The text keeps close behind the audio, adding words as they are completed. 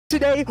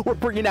Today, we're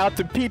bringing out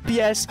the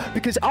PPS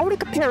because I want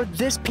to compare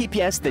this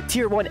PPS, the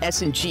Tier 1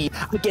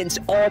 SMG, against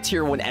all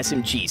Tier 1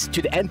 SMGs,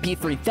 to the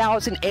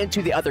MP3000 and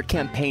to the other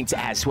campaigns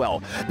as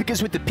well.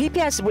 Because with the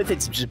PPS, with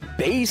its just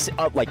base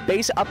upgrade,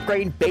 base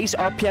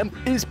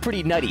RPM, is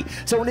pretty nutty.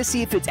 So I want to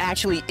see if it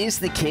actually is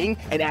the king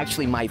and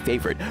actually my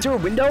favorite. Is there a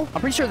window?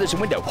 I'm pretty sure there's a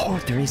window. Oh,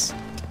 there is.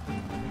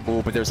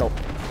 Oh, but there's a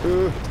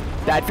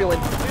bad feeling.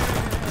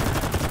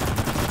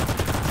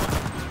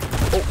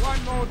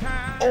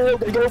 Oh,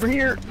 gotta go over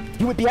here.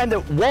 He went behind the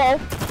wall.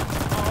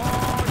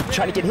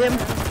 Trying to get him.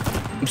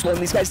 I'm slowing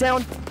these guys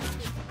down.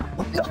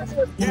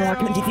 No, I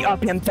couldn't get the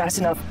RPM fast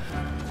enough.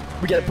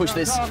 We gotta push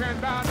this.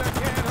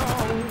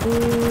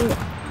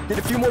 Get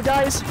a few more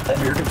guys. Oh,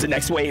 here comes the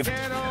next wave.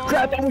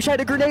 Crap, I wish I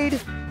had a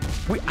grenade.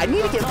 I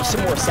need to get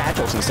some more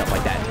satchels and stuff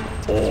like that.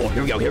 Oh,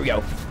 here we go, here we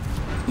go.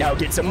 Now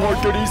get some more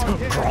goodies.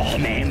 Crawl,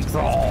 man,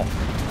 crawl.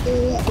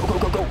 Oh, go, go,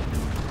 go, go.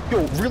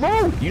 Yo,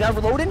 reload. You not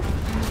reloading?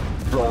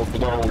 Bro,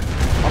 reload.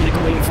 I'm gonna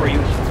go waiting for you.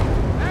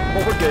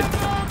 Oh, we're good.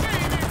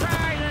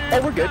 Oh,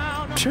 we're good.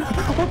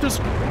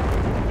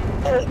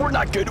 Oh, we're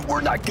not good.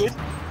 We're not good.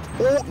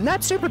 Oh,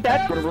 not super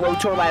bad. We're gonna reload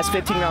to our last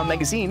 15-round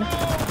magazine.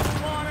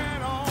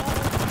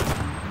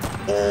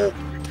 Oh,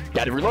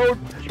 gotta reload.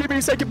 Give me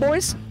a second,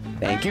 boys.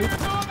 Thank you.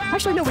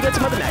 Actually, no, we got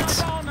some other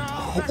mags.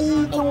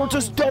 Oh, we'll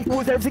just dump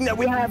with everything that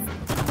we have.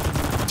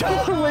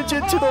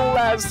 Legit to the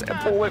last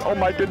bullet. Oh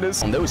my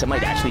goodness. On those, I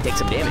might actually take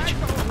some damage.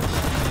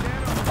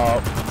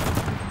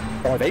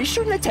 Are they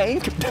shooting a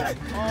tank?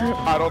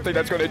 I don't think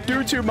that's going to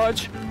do too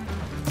much.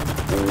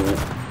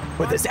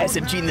 But this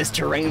SMG in this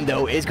terrain,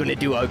 though, is going to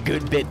do a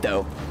good bit,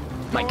 though.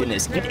 My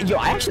goodness. Yo,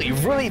 I actually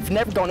really have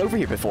never gone over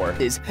here before.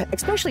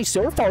 Especially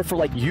so far for,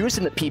 like,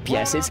 using the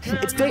PPSs.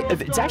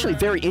 It's actually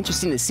very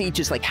interesting to see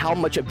just, like, how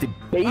much of the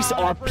base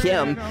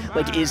RPM,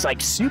 like, is, like,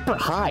 super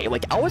high.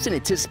 Like, I wasn't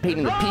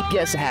anticipating the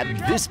PPS to have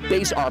this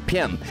base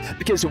RPM.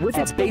 Because with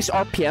its base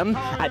RPM,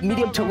 at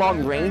medium to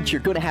long range,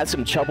 you're going to have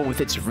some trouble with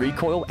its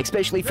recoil.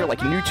 Especially if you're,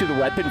 like, new to the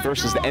weapon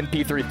versus the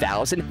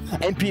MP3000.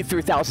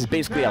 MP3000 is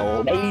basically a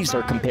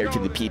laser compared to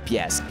the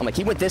PPS. I'm like,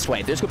 he went this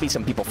way. There's going to be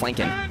some people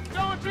flanking.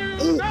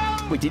 Ooh.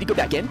 Wait, did he go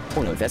back in?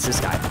 Oh no, that's this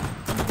guy.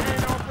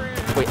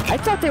 Wait, I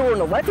thought they were on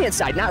the left-hand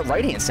side, not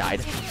right-hand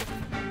side.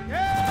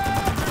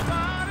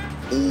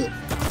 Ooh.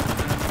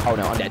 Oh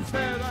no, I'm dead.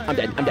 I'm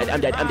dead, I'm dead,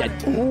 I'm dead, I'm dead.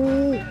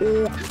 Ooh,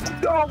 ooh.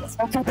 No,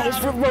 I thought that was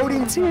for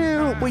loading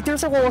too. Wait,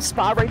 there's a little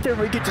spot right there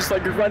where we could just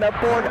like run up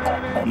on.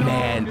 Oh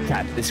man,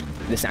 God, this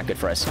is not good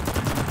for us.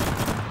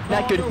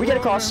 Not good, we gotta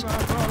cross.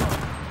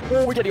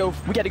 Oh, we gotta go,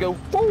 we gotta go.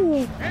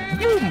 Ooh.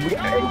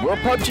 We're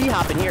PUBG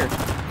hopping here.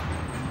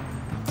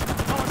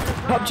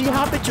 PUBG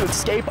hopping to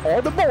escape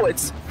all the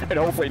bullets and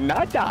hopefully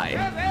not die.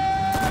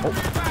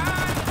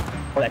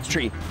 Oh, that's a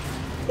tree.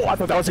 Oh, I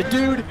thought that was a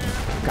dude.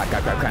 Crap,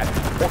 crap, crap, crap.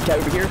 Okay,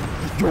 over here.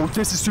 Yo,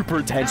 this is super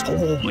intense.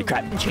 Holy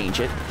crap, change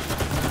it.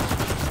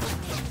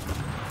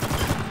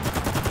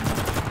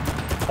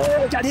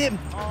 Oh, got him.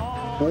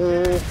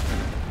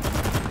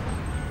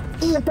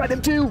 Oh, got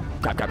him too.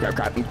 Crap, crap, crap,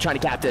 crap. I'm trying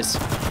to cap this.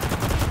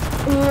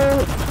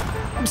 Oh,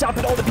 I'm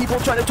stopping all the people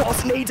trying to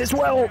toss nades as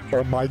well.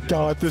 Oh my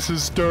God, this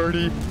is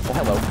dirty. Oh,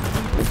 hello.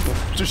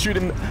 Just shoot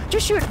him.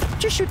 Just shoot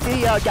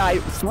the guy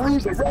through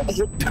the rubble.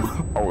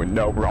 Oh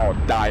no, we're all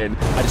dying.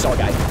 I just saw a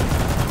guy.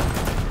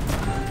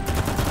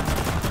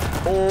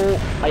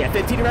 Oh, I got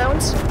 15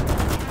 rounds.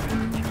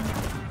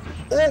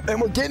 Oh,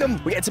 and we're getting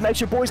him. We got some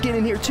extra boys getting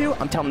in here too.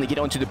 I'm telling them to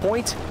get onto the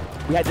point.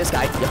 We had this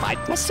guy.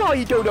 Yep, I saw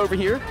you go over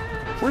here.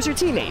 Where's your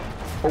teammate?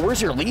 Or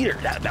where's your leader?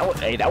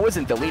 Hey, that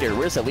wasn't the leader.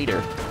 Where's the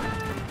leader?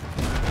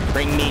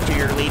 Bring me to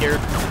your leader.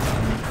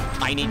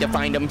 I need to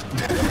find him.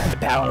 The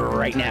power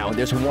right now.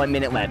 There's 1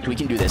 minute left. We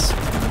can do this.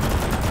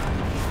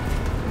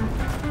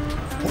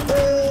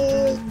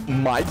 Oh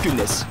my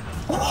goodness.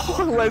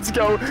 Oh, let's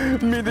go.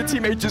 Me and the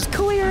teammate just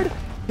cleared.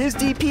 His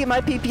DP and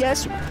my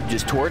PPS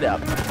just tore it up.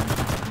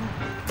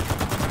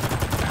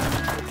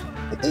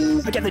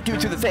 Oh, I got the dude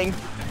to the thing.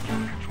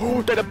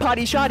 Oh, got a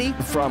potty shotty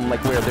from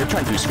like where they're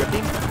trying to do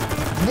scripting.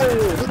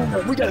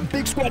 Whoa, we got a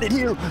big squad in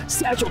here.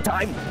 Satchel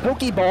time.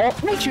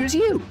 Pokeball. I choose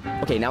you.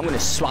 Okay, now I'm going to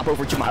swap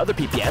over to my other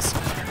PPS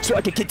so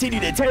I can continue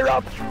to tear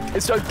up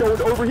and start going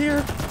over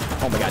here.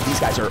 Oh my God, these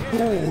guys are...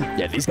 Ooh,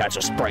 yeah, these guys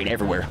are spraying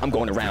everywhere. I'm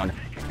going around.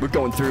 We're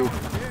going through.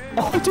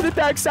 Oh, to the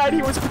backside.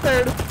 He was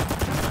prepared.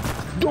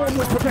 Dawn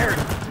was prepared.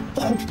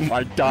 Oh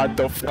my God,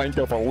 the flank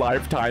of a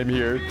lifetime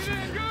here.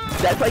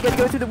 That's why I got to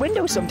go through the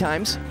window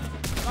sometimes.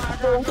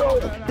 Oh, no.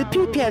 The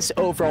PPS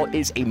overall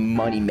is a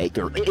money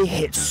maker. It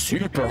hits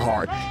super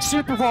hard.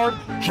 Super hard,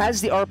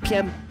 has the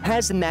RPM,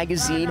 has the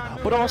magazine,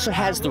 but also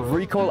has the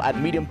recoil at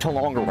medium to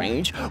longer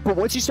range. But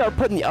once you start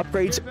putting the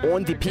upgrades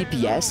on the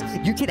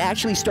PPS, you can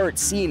actually start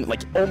seeing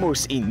like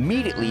almost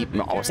immediately,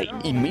 I'll say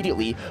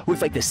immediately,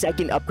 with like the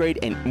second upgrade,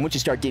 and once you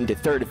start getting to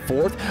third and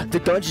fourth, the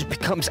gun just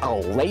becomes a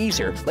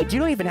laser. Like you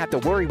don't even have to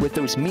worry with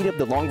those medium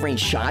to long range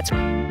shots.